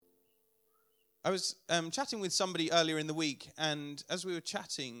I was chatting with somebody earlier in the week, and as we were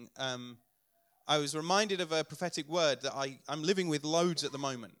chatting, I was reminded of a prophetic word that I'm living with loads at the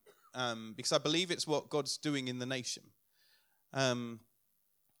moment, because I believe it's what God's doing in the nation. And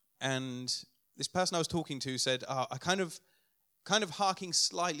this person I was talking to said, I kind of harking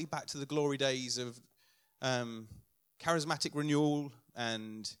slightly back to the glory days of charismatic renewal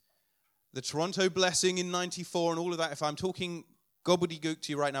and the Toronto blessing in 94 and all of that. If I'm talking gobbledygook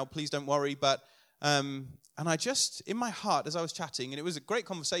to you right now, please don't worry. But and I just, in my heart, as I was chatting, and it was a great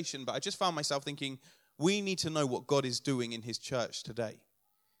conversation, but I just found myself thinking, we need to know what God is doing in his church today.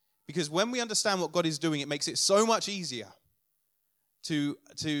 Because when we understand what God is doing, it makes it so much easier to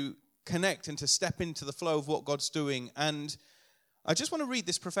connect and to step into the flow of what God's doing. And I just want to read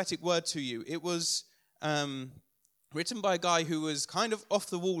this prophetic word to you. It was written by a guy who was kind of off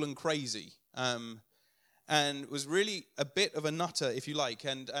the wall and crazy, and was really a bit of a nutter, if you like,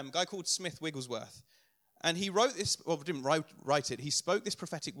 and a guy called Smith Wigglesworth. And he wrote this, well, didn't write it, he spoke this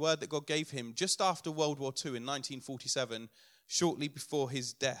prophetic word that God gave him just after World War II in 1947, shortly before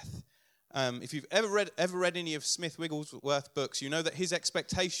his death. If you've ever read any of Smith Wigglesworth books, you know that his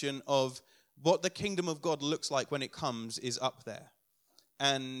expectation of what the kingdom of God looks like when it comes is up there.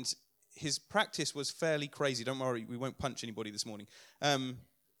 And his practice was fairly crazy. Don't worry, we won't punch anybody this morning.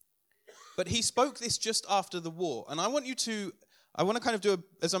 But he spoke this just after the war. And I want to kind of do,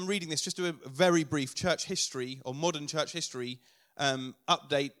 as I'm reading this, just do a very brief church history or modern church history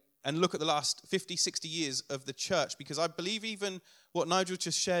update and look at the last 50, 60 years of the church. Because I believe even what Nigel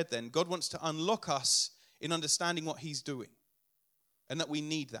just shared then, God wants to unlock us in understanding what he's doing. And that we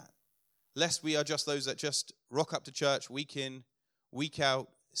need that. Lest we are just those that just rock up to church week in, week out,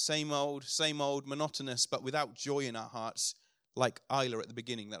 same old, monotonous, but without joy in our hearts, like Isla at the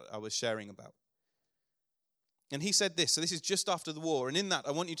beginning that I was sharing about. And he said this, so this is just after the war, and in that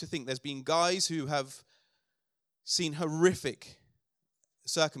I want you to think there's been guys who have seen horrific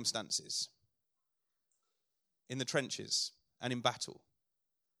circumstances in the trenches and in battle.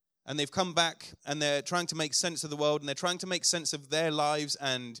 And they've come back and they're trying to make sense of the world, and they're trying to make sense of their lives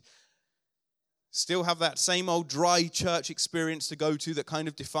and still have that same old dry church experience to go to that kind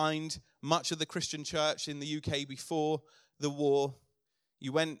of defined much of the Christian church in the UK before the war.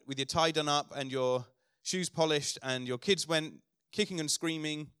 You went with your tie done up and your shoes polished, and your kids went kicking and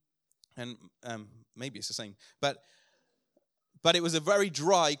screaming, and maybe it's the same, but it was a very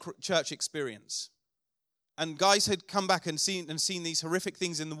dry church experience. And guys had come back and seen these horrific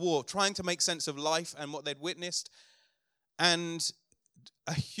things in the war, trying to make sense of life and what they'd witnessed, and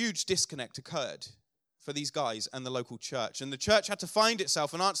a huge disconnect occurred for these guys and the local church. And the church had to find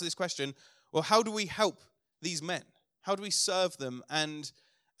itself and answer this question, well, how do we help these men? How do we serve them? And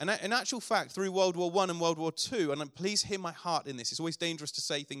in actual fact, through World War I and World War II, and please hear my heart in this, it's always dangerous to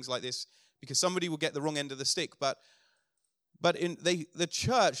say things like this because somebody will get the wrong end of the stick, but in the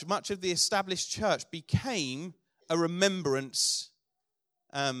church, much of the established church became a remembrance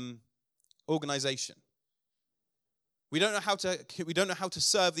organization. We don't know how to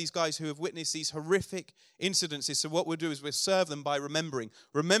serve these guys who have witnessed these horrific incidences. So what we'll do is we'll serve them by remembering.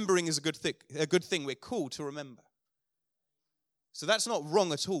 Remembering is a good thing. We're called to remember. So that's not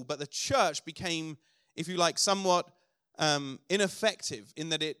wrong at all. But the church became, if you like, somewhat ineffective in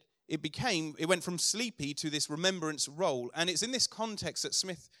that it went from sleepy to this remembrance role. And it's in this context that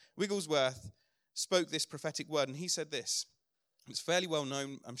Smith Wigglesworth spoke this prophetic word. And he said this. It's fairly well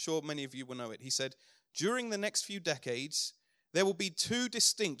known. I'm sure many of you will know it. He said, during the next few decades, there will be two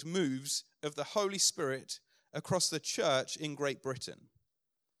distinct moves of the Holy Spirit across the church in Great Britain.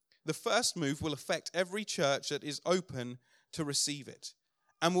 The first move will affect every church that is open to receive it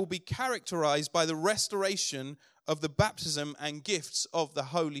and will be characterized by the restoration of the baptism and gifts of the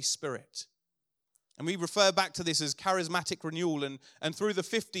Holy Spirit. And we refer back to this as charismatic renewal. And through the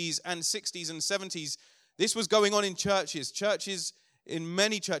 50s and 60s and 70s, this was going on in churches. In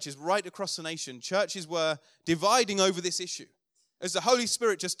many churches right across the nation, churches were dividing over this issue. As the Holy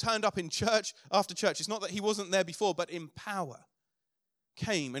Spirit just turned up in church after church, it's not that he wasn't there before, but in power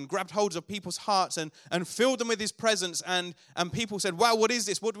came and grabbed hold of people's hearts and filled them with his presence. And people said, wow, what is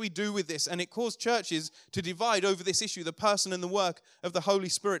this? What do we do with this? And it caused churches to divide over this issue, the person and the work of the Holy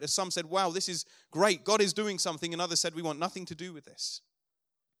Spirit. As some said, wow, this is great. God is doing something. And others said, we want nothing to do with this.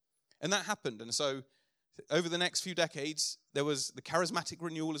 And that happened. And so over the next few decades, there was the charismatic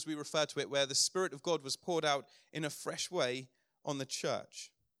renewal, as we refer to it, where the Spirit of God was poured out in a fresh way on the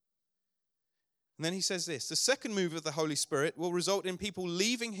church. And then he says this, the second move of the Holy Spirit will result in people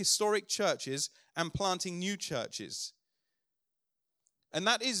leaving historic churches and planting new churches. And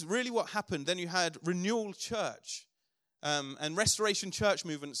that is really what happened. Then you had Renewal Church. and restoration church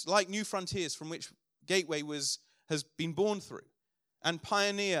movements like New Frontiers, from which Gateway has been born through, and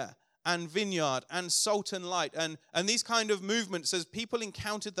Pioneer and Vineyard and Salt and Light, and these kind of movements, as people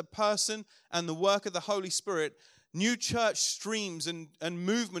encountered the person and the work of the Holy Spirit, new church streams and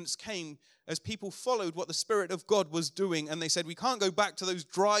movements came as people followed what the Spirit of God was doing. And they said, we can't go back to those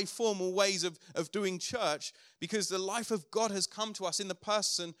dry, formal ways of doing church, because the life of God has come to us in the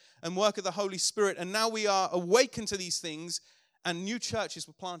person and work of the Holy Spirit. And now we are awakened to these things, and new churches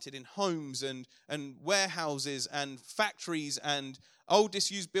were planted in homes and warehouses and factories and old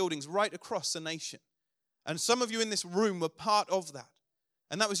disused buildings right across the nation. And some of you in this room were part of that.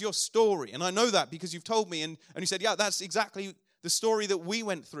 And that was your story. And I know that because you've told me, and you said, yeah, that's exactly the story that we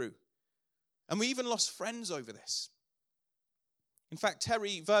went through. And we even lost friends over this. In fact,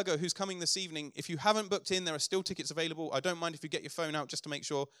 Terry Virgo, who's coming this evening, if you haven't booked in, there are still tickets available. I don't mind if you get your phone out just to make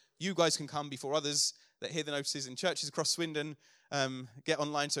sure you guys can come before others that hear the notices in churches across Swindon get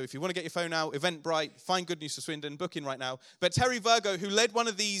online. So if you want to get your phone out, Eventbrite, find Good News for Swindon, book in right now. But Terry Virgo, who led one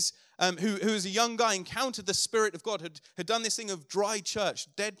of these, who was a young guy, encountered the Spirit of God, had done this thing of dry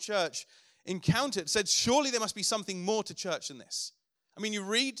church, dead church, said, surely there must be something more to church than this. I mean, you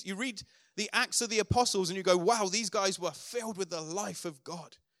read the Acts of the Apostles and you go, wow, these guys were filled with the life of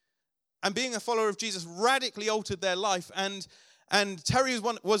God. And being a follower of Jesus radically altered their life. And Terry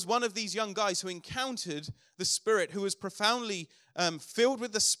was one of these young guys who encountered the Spirit, who was profoundly filled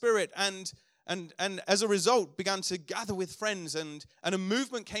with the Spirit, and as a result began to gather with friends, and a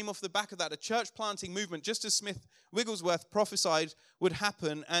movement came off the back of that, a church planting movement, just as Smith Wigglesworth prophesied would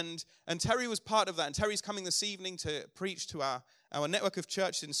happen. And Terry was part of that. And Terry's coming this evening to preach to our network of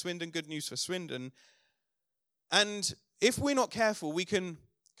churches in Swindon, Good News for Swindon. And if we're not careful, we can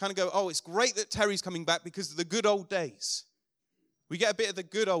kind of go, oh, it's great that Terry's coming back because of the good old days. We get a bit of the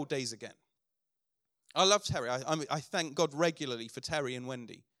good old days again. I love Terry. I thank God regularly for Terry and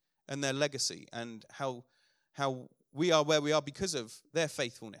Wendy and their legacy, and how we are where we are because of their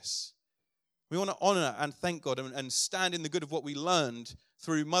faithfulness. We want to honor and thank God and stand in the good of what we learned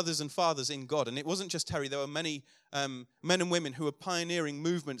through mothers and fathers in God. And it wasn't just Terry. There were many men and women who were pioneering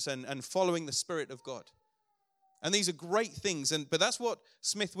movements and following the Spirit of God. And these are great things. But that's what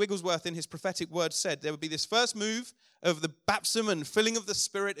Smith Wigglesworth in his prophetic word said. There would be this first move of the baptism and filling of the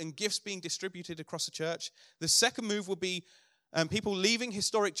Spirit and gifts being distributed across the church. The second move will be people leaving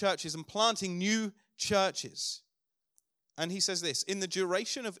historic churches and planting new churches. And he says this, in the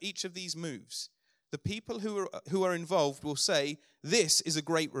duration of each of these moves, the people who are involved will say, this is a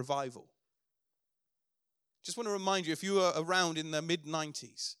great revival. Just want to remind you, if you were around in the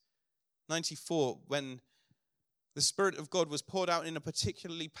mid-90s, 94, when the Spirit of God was poured out in a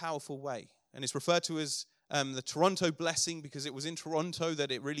particularly powerful way. And it's referred to as the Toronto blessing, because it was in Toronto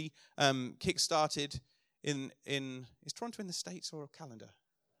that it really kick-started in is Toronto in the States or a calendar?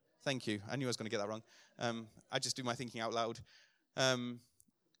 Thank you. I knew I was going to get that wrong. I just do my thinking out loud. And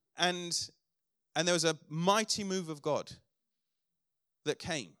there was a mighty move of God that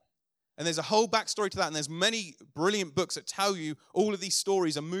came. And there's a whole backstory to that. And there's many brilliant books that tell you all of these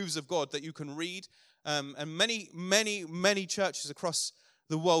stories and moves of God that you can read. And many churches across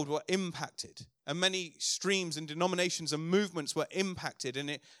the world were impacted. And many streams and denominations and movements were impacted. And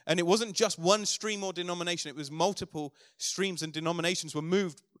it wasn't just one stream or denomination. It was multiple streams and denominations were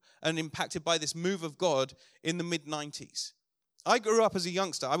moved and impacted by this move of God in the mid-90s. I grew up as a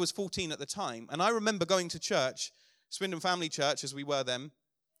youngster. I was 14 at the time. And I remember going to church, Swindon Family Church as we were then,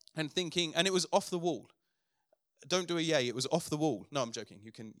 and thinking, and it was off the wall. Don't do a yay, it was off the wall. No, I'm joking.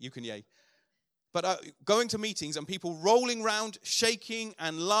 You can yay. But going to meetings and people rolling around, shaking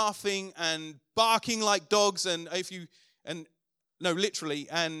and laughing and barking like dogs, literally,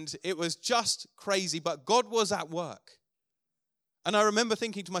 and it was just crazy. But God was at work. And I remember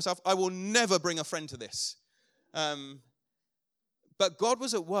thinking to myself, I will never bring a friend to this. But God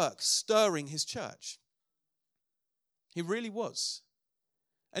was at work stirring his church. He really was.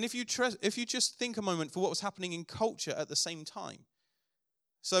 And if you just think a moment for what was happening in culture at the same time.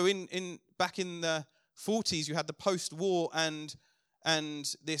 So back in the 40s, you had the post-war and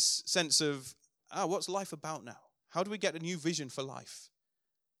this sense of, what's life about now? How do we get a new vision for life?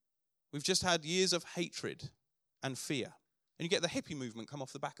 We've just had years of hatred and fear. And you get the hippie movement come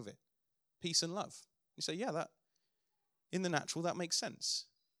off the back of it. Peace and love. You say, yeah, that in the natural, that makes sense.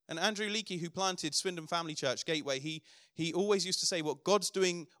 And Andrew Leakey, who planted Swindon Family Church, Gateway, he always used to say what God's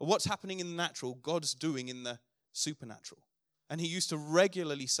doing, or what's happening in the natural, God's doing in the supernatural. And he used to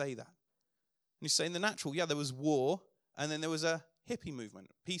regularly say that. And he'd say in the natural, yeah, there was war, and then there was a hippie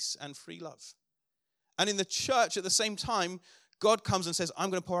movement, peace and free love. And in the church at the same time, God comes and says, I'm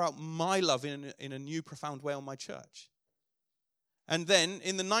going to pour out my love in a new profound way on my church. And then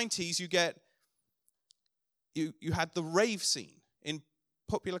in the 90s, you had the rave scene in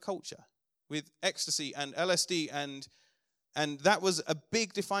popular culture with ecstasy and LSD, and that was a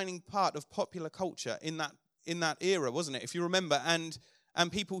big defining part of popular culture in that era, wasn't it? If you remember, and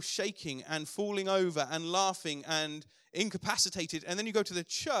people shaking and falling over and laughing and incapacitated, and then you go to the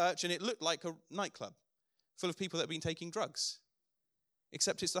church and it looked like a nightclub full of people that have been taking drugs.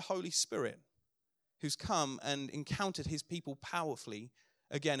 Except it's the Holy Spirit who's come and encountered his people powerfully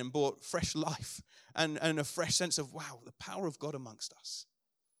again and brought fresh life and a fresh sense of, wow, the power of God amongst us.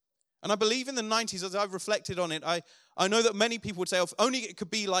 And I believe in the 90s, as I've reflected on it, I know that many people would say, oh, if only it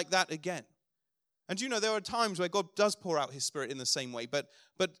could be like that again. And you know, there are times where God does pour out his Spirit in the same way, but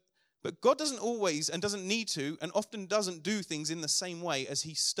God doesn't always and doesn't need to and often doesn't do things in the same way as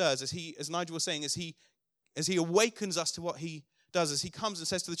he stirs, as Nigel was saying, as he awakens us to what he does, as he comes and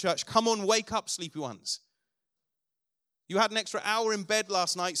says to the church, come on, wake up, sleepy ones. You had an extra hour in bed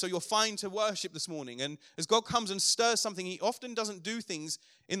last night, so you're fine to worship this morning. And as God comes and stirs something, he often doesn't do things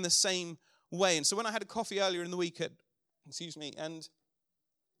in the same way. And so when I had a coffee earlier in the week and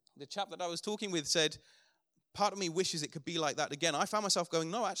the chap that I was talking with said, part of me wishes it could be like that again. I found myself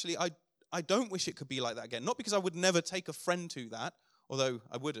going, no, actually, I don't wish it could be like that again. Not because I would never take a friend to that, although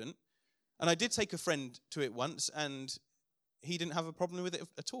I wouldn't. And I did take a friend to it once, and he didn't have a problem with it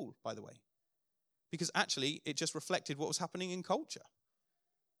at all, by the way. Because actually, it just reflected what was happening in culture.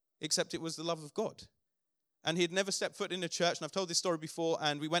 Except it was the love of God. And he had never stepped foot in a church, and I've told this story before,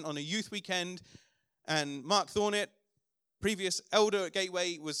 and we went on a youth weekend, and Mark Thornett, previous elder at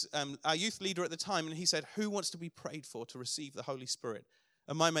Gateway, was our youth leader at the time, and he said, who wants to be prayed for to receive the Holy Spirit?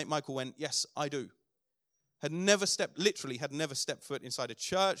 And my mate Michael went, yes, I do. Had never stepped foot inside a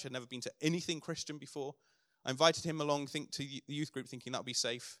church, had never been to anything Christian before. I invited him along to the youth group thinking that'll be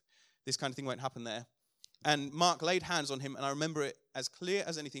safe. This kind of thing won't happen there. And Mark laid hands on him, and I remember it as clear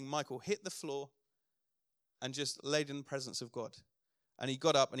as anything. Michael hit the floor and just laid in the presence of God. And he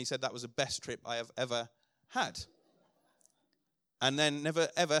got up and he said that was the best trip I have ever had. And then never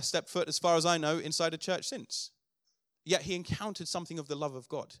ever stepped foot, as far as I know, inside a church since. Yet he encountered something of the love of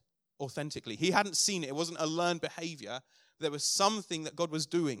God authentically. He hadn't seen it. It wasn't a learned behavior. There was something that God was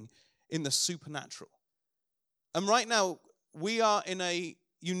doing in the supernatural. And right now, we are in a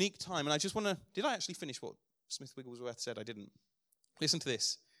unique time. And I just want to... Did I actually finish what Smith Wigglesworth said? I didn't. Listen to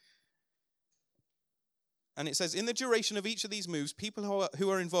this. And it says, in the duration of each of these moves, people who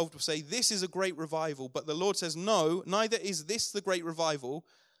are involved will say, this is a great revival. But the Lord says, no, neither is this the great revival,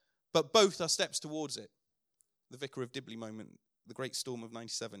 but both are steps towards it. The Vicar of Dibley moment, the great storm of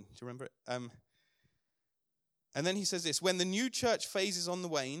 97. Do you remember it? And then he says this, when the new church phase is on the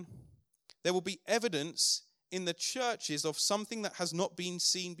wane, there will be evidence in the churches of something that has not been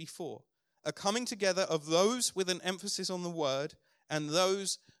seen before. A coming together of those with an emphasis on the word and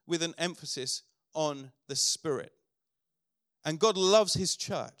those with an emphasis on the Spirit. And God loves his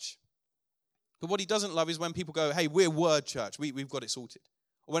church. But what he doesn't love is when people go, hey, we're word church, we've got it sorted.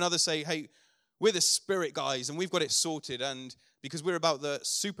 Or when others say, hey, we're the Spirit guys and we've got it sorted, and because we're about the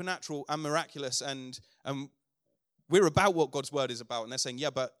supernatural and miraculous, and we're about what God's word is about. And they're saying, yeah,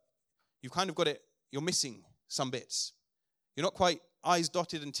 but you've kind of got it, you're missing some bits. You're not quite I's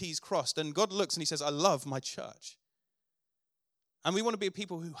dotted and T's crossed. And God looks and he says, I love my church. And we want to be a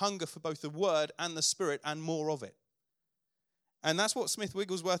people who hunger for both the word and the Spirit and more of it. And that's what Smith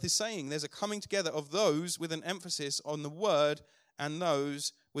Wigglesworth is saying. There's a coming together of those with an emphasis on the word and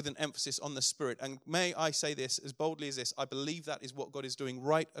those with an emphasis on the Spirit. And may I say this as boldly as this, I believe that is what God is doing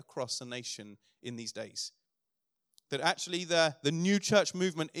right across the nation in these days. That actually the new church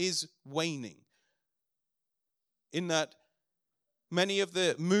movement is waning. In that many of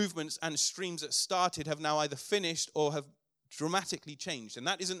the movements and streams that started have now either finished or have dramatically changed. And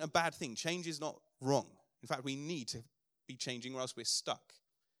that isn't a bad thing. Change is not wrong. In fact, we need to be changing or else we're stuck.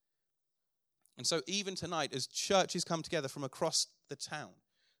 And so even tonight, as churches come together from across the town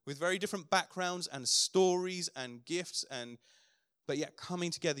with very different backgrounds and stories and gifts, but yet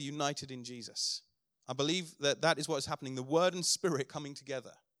coming together united in Jesus, I believe that is what is happening, the Word and Spirit coming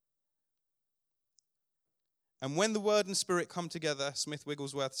together. And when the Word and Spirit come together, Smith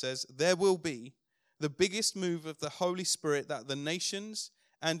Wigglesworth says, there will be the biggest move of the Holy Spirit that the nations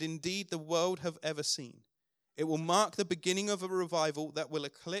and indeed the world have ever seen. It will mark the beginning of a revival that will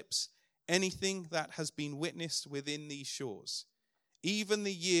eclipse anything that has been witnessed within these shores, even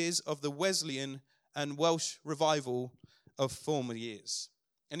the years of the Wesleyan and Welsh revival of former years.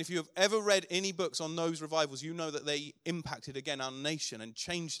 And if you have ever read any books on those revivals, you know that they impacted again our nation and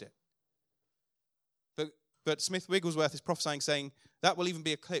changed it. But Smith Wigglesworth is prophesying, saying that will even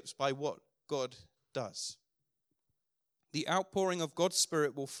be eclipsed by what God does. The outpouring of God's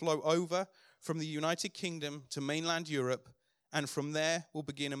Spirit will flow over from the United Kingdom to mainland Europe, and from there will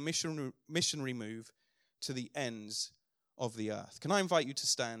begin a missionary move to the ends of the earth. Can I invite you to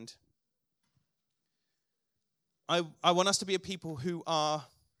stand? I want us to be a people who are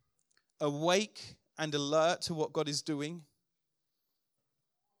awake and alert to what God is doing,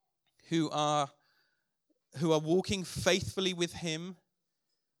 who are walking faithfully with him.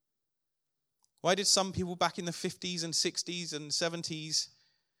 Why did some people back in the 50s and 60s and 70s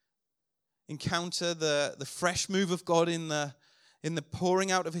encounter the fresh move of God in the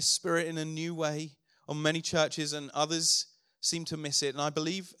pouring out of his Spirit in a new way on many churches, and others seem to miss it? And I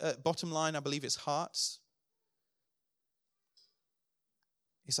believe, bottom line, I believe it's hearts.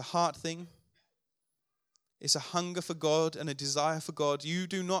 It's a heart thing. It's a hunger for God and a desire for God. You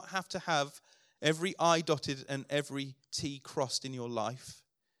do not have to have every I dotted and every T crossed in your life.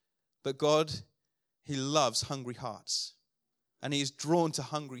 But God, he loves hungry hearts. And he is drawn to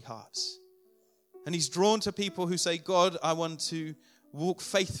hungry hearts. And he's drawn to people who say, God, I want to walk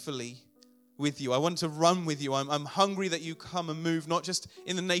faithfully with you. I want to run with you. I'm hungry that you come and move, not just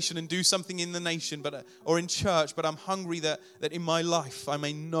in the nation and do something in the nation or in church, but I'm hungry that in my life I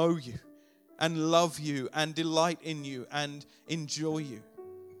may know you and love you and delight in you and enjoy you.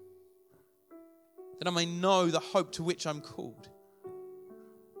 That I may know the hope to which I'm called.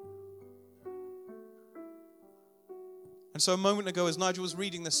 And so a moment ago, as Nigel was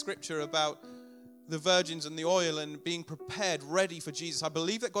reading the scripture about the virgins and the oil and being prepared, ready for Jesus, I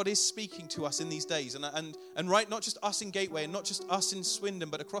believe that God is speaking to us in these days. And right, not just us in Gateway and not just us in Swindon,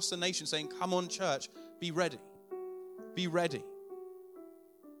 but across the nation, saying, come on, church, be ready. Be ready.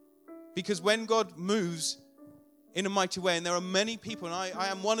 Because when God moves in a mighty way, and there are many people, and I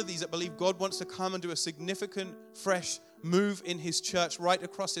am one of these that believe God wants to come and do a significant, fresh move in his church right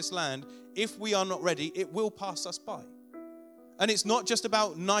across this land. If we are not ready, it will pass us by. And it's not just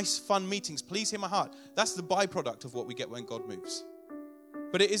about nice, fun meetings. Please hear my heart. That's the byproduct of what we get when God moves.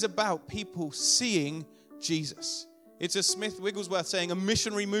 But it is about people seeing Jesus. It's a Smith Wigglesworth saying, a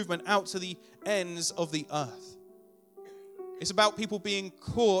missionary movement out to the ends of the earth. It's about people being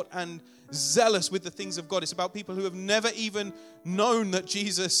caught and zealous with the things of God. It's about people who have never even known that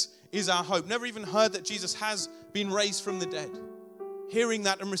Jesus is our hope, never even heard that Jesus has been raised from the dead, hearing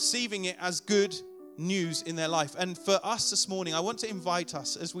that and receiving it as good news in their life. And for us this morning, I want to invite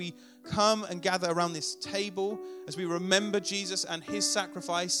us as we come and gather around this table, as we remember Jesus and his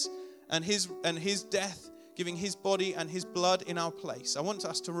sacrifice and his death, giving his body and his blood in our place. I want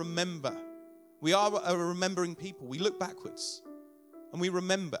us to remember. We are a remembering people. We look backwards and we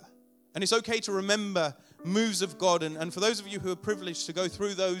remember. And it's okay to remember moves of God. And for those of you who are privileged to go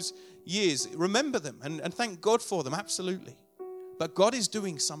through those years, remember them and thank God for them, absolutely. But God is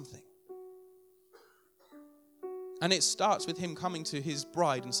doing something. And it starts with him coming to his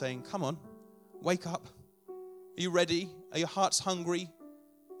bride and saying, come on, wake up. Are you ready? Are your hearts hungry?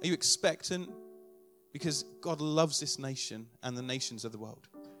 Are you expectant? Because God loves this nation and the nations of the world.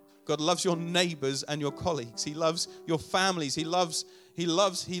 God loves your neighbors and your colleagues. He loves your families. He loves.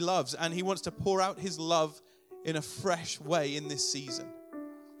 And he wants to pour out his love in a fresh way in this season.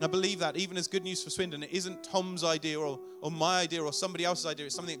 And I believe that even as Good News for Swindon, it isn't Tom's idea or my idea or somebody else's idea.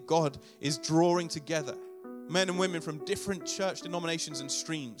 It's something that God is drawing together. Men and women from different church denominations and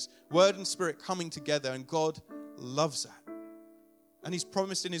streams, word and spirit coming together, and God loves that. And he's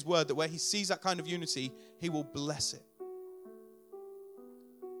promised in his word that where he sees that kind of unity, he will bless it.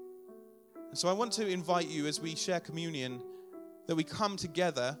 And so I want to invite you as we share communion that we come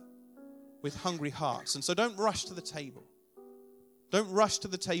together with hungry hearts. And so don't rush to the table. Don't rush to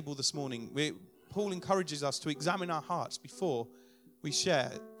the table this morning. Paul encourages us to examine our hearts before we share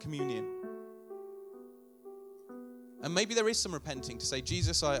communion. And maybe there is some repenting to say,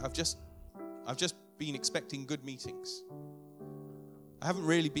 Jesus, I've just been expecting good meetings. I haven't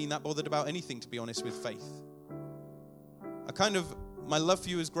really been that bothered about anything, to be honest, with faith. My love for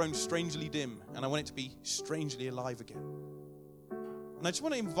you has grown strangely dim, and I want it to be strangely alive again. And I just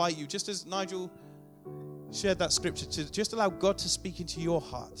want to invite you, just as Nigel shared that scripture, to just allow God to speak into your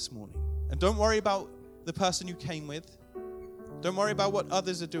heart this morning. And don't worry about the person you came with. Don't worry about what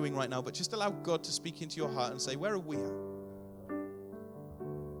others are doing right now, but just allow God to speak into your heart and say, where are we at?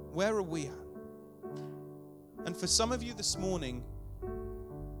 Where are we at? And for some of you this morning,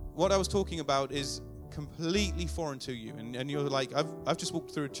 what I was talking about is completely foreign to you. And you're like, I've just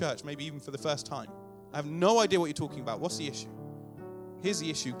walked through a church, maybe even for the first time. I have no idea what you're talking about. What's the issue? Here's the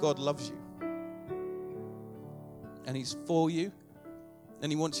issue. God loves you. And he's for you.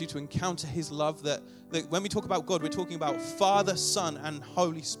 And he wants you to encounter his love, that when we talk about God, we're talking about Father, Son, and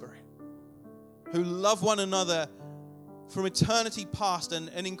Holy Spirit, who love one another from eternity past, and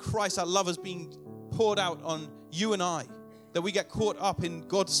in Christ our love has been poured out on you and I, that we get caught up in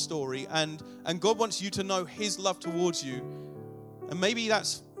God's story, and God wants you to know his love towards you. And maybe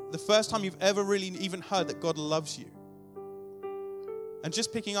that's the first time you've ever really even heard that God loves you. And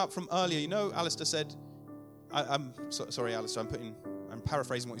just picking up from earlier, you know, Alistair said, sorry, Alistair, I'm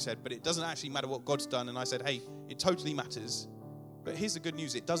paraphrasing what you said, but it doesn't actually matter what God's done. And I said, hey, it totally matters. But here's the good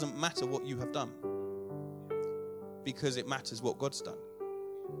news. It doesn't matter what you have done, because it matters what God's done.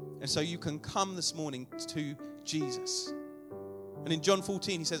 And so you can come this morning to Jesus. And in John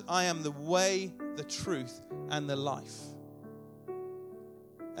 14, he says, I am the way, the truth, and the life.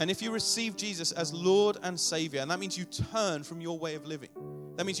 And if you receive Jesus as Lord and Savior, and that means you turn from your way of living.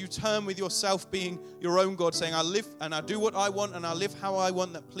 That means you turn with yourself being your own God, saying, I live and I do what I want and I live how I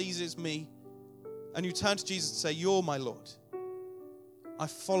want that pleases me. And you turn to Jesus and say, you're my Lord. I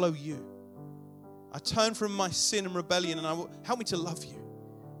follow you. I turn from my sin and rebellion, and help me to love you.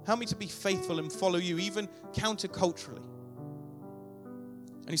 Help me to be faithful and follow you, even counterculturally.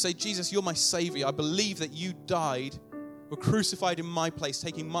 And you say, Jesus, you're my Savior. I believe that you died, were crucified in my place,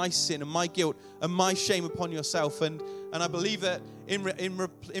 taking my sin and my guilt and my shame upon yourself. And I believe that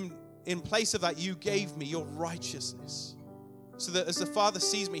in place of that, you gave me your righteousness. So that as the Father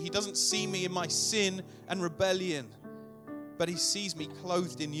sees me, he doesn't see me in my sin and rebellion, but he sees me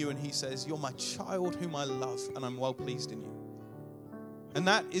clothed in you, and he says, you're my child whom I love, and I'm well pleased in you. And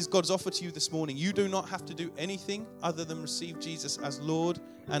that is God's offer to you this morning. You do not have to do anything other than receive Jesus as Lord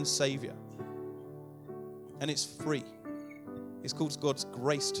and Savior. And it's free. It's called God's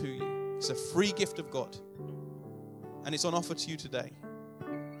grace to you. It's a free gift of God. And it's on offer to you today.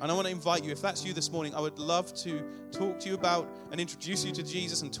 And I want to invite you, if that's you this morning, I would love to talk to you about and introduce you to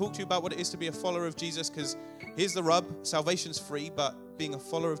Jesus and talk to you about what it is to be a follower of Jesus, because here's the rub. Salvation's free, but being a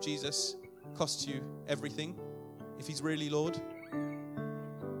follower of Jesus costs you everything if he's really Lord.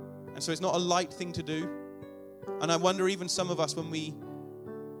 And so it's not a light thing to do. And I wonder, even some of us, when we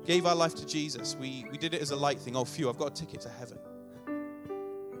gave our life to Jesus, we did it as a light thing. Oh, phew, I've got a ticket to heaven.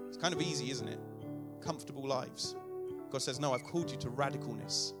 It's kind of easy, isn't it? Comfortable lives. God says, no, I've called you to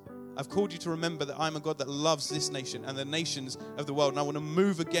radicalness. I've called you to remember that I'm a God that loves this nation and the nations of the world, and I want to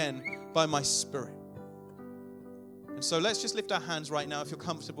move again by my Spirit. And so let's just lift our hands right now if you're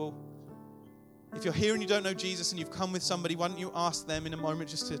comfortable. If you're here and you don't know Jesus and you've come with somebody, why don't you ask them in a moment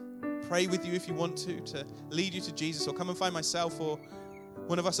just to pray with you if you want to lead you to Jesus, or come and find myself or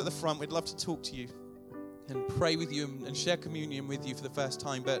one of us at the front. We'd love to talk to you and pray with you and share communion with you for the first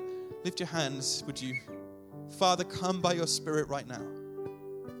time. But lift your hands, would you? Father, come by your Spirit right now.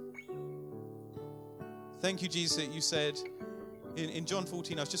 Thank you, Jesus, that you said in John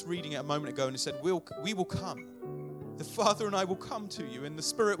 14, I was just reading it a moment ago, and it said, we will come. The Father and I will come to you, and the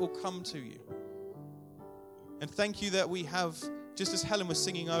Spirit will come to you. And thank you that we have, just as Helen was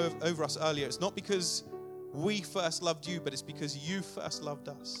singing over us earlier, it's not because we first loved you, but it's because you first loved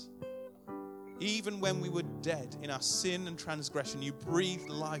us. Even when we were dead in our sin and transgression, you breathed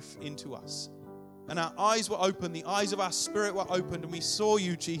life into us. And our eyes were open, the eyes of our spirit were opened, and we saw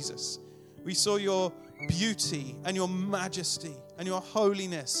you, Jesus. We saw your beauty and your majesty and your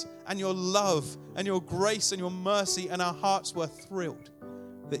holiness and your love and your grace and your mercy, and our hearts were thrilled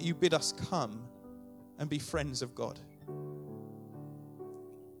that you bid us come and be friends of God.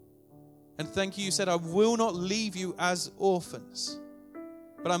 And thank you, you said, I will not leave you as orphans,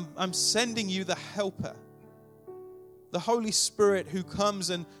 but I'm sending you the helper, the Holy Spirit, who comes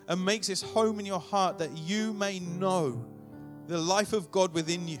and makes his home in your heart, that you may know the life of God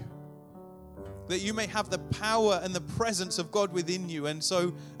within you, that you may have the power and the presence of God within you. And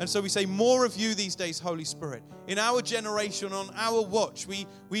so we say, more of you these days, Holy Spirit. In our generation, on our watch, we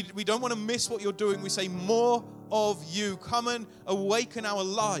don't want to miss what you're doing. We say, more of you. Come and awaken our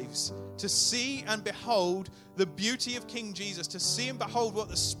lives to see and behold the beauty of King Jesus, to see and behold what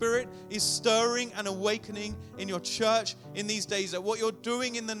the Spirit is stirring and awakening in your church in these days, that what you're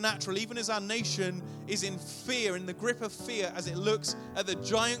doing in the natural, even as our nation is in fear, in the grip of fear, as it looks at the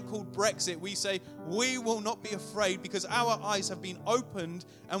giant called Brexit, we say, we will not be afraid, because our eyes have been opened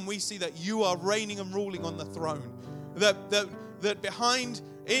and we see that you are reigning and ruling on the throne. That behind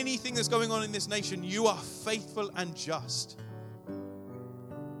anything that's going on in this nation, you are faithful and just.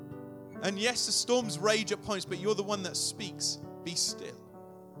 And yes, the storms rage at points, but you're the one that speaks, be still.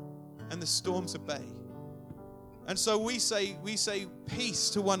 And the storms obey. And so we say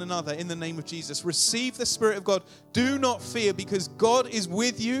peace to one another in the name of Jesus. Receive the Spirit of God. Do not fear, because God is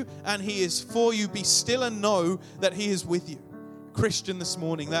with you and he is for you. Be still and know that he is with you. Christian, this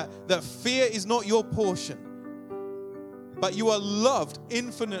morning, that fear is not your portion, but you are loved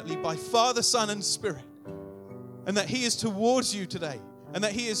infinitely by Father, Son, and Spirit. and that he is towards you today, and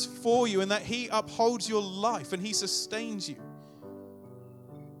that he is for you, and that he upholds your life and he sustains you.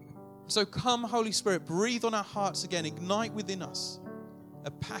 So come, Holy Spirit, breathe on our hearts again, ignite within us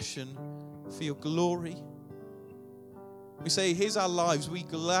a passion for your glory. We say, here's our lives. We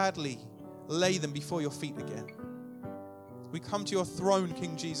gladly lay them before your feet again. We come to your throne,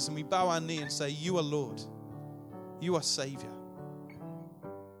 King Jesus, and we bow our knee and say, you are Lord. You are Savior.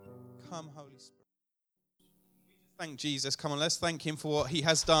 Come, Holy Spirit. Thank Jesus. Come on, let's thank him for what he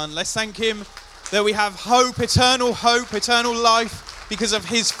has done. Let's thank him that we have hope, eternal life because of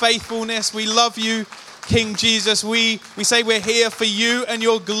his faithfulness. We love you, King Jesus. We say we're here for you and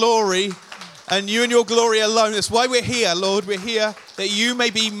your glory, and you and your glory alone. That's why we're here, Lord. We're here that you may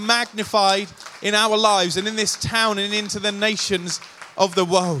be magnified in our lives and in this town and into the nations of the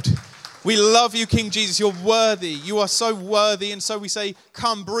world. We love you, King Jesus. You're worthy. You are so worthy. And so we say,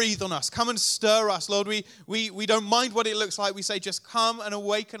 come, breathe on us. Come and stir us, Lord. We don't mind what it looks like. We say, just come and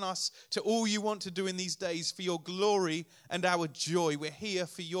awaken us to all you want to do in these days for your glory and our joy. We're here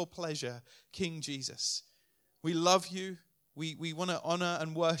for your pleasure, King Jesus. We love you. We want to honor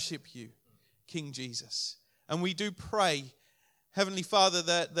and worship you, King Jesus. And we do pray, Heavenly Father,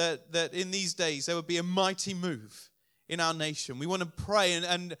 that in these days there would be a mighty move in our nation. We want to pray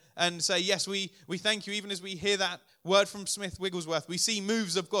and say, yes, we thank you, even as we hear that word from Smith Wigglesworth. We see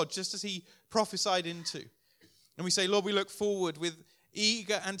moves of God just as he prophesied into. And we say, Lord, we look forward with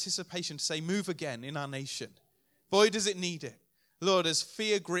eager anticipation to say, move again in our nation. Boy, does it need it. Lord, as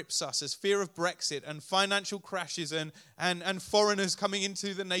fear grips us, as fear of Brexit and financial crashes and foreigners coming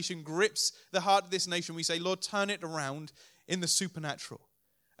into the nation grips the heart of this nation, we say, Lord, turn it around in the supernatural.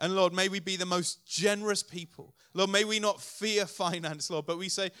 And Lord, may we be the most generous people. Lord, may we not fear finance, Lord, but we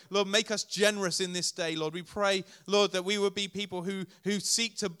say, Lord, make us generous in this day, Lord. We pray, Lord, that we would be people who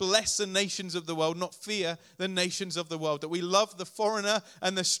seek to bless the nations of the world, not fear the nations of the world. That we love the foreigner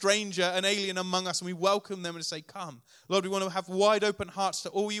and the stranger and alien among us, and we welcome them and say, come. Lord, we want to have wide open hearts to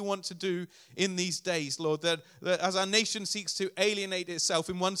all you want to do in these days, Lord. That as our nation seeks to alienate itself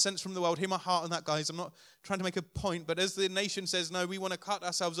in one sense from the world, hear my heart on that, guys. I'm not trying to make a point, but as the nation says, no, we want to cut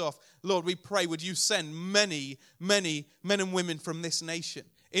ourselves off. Lord, we pray, would you send many, many men and women from this nation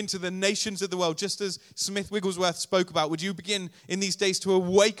into the nations of the world, just as Smith Wigglesworth spoke about. Would you begin in these days to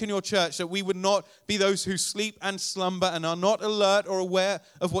awaken your church, that we would not be those who sleep and slumber and are not alert or aware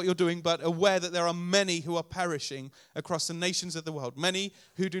of what you're doing, but aware that there are many who are perishing across the nations of the world, many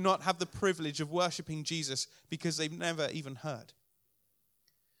who do not have the privilege of worshiping Jesus because they've never even heard.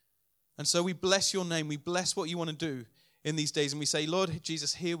 And so we bless your name. We bless what you want to do in these days. And we say, Lord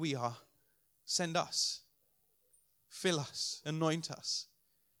Jesus, here we are. Send us. Fill us. Anoint us.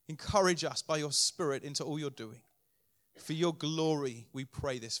 Encourage us by your Spirit into all you're doing. For your glory, we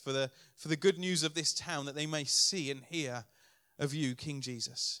pray this. For the good news of this town, that they may see and hear of you, King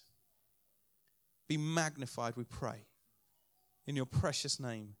Jesus. Be magnified, we pray. In your precious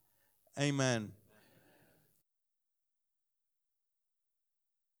name. Amen.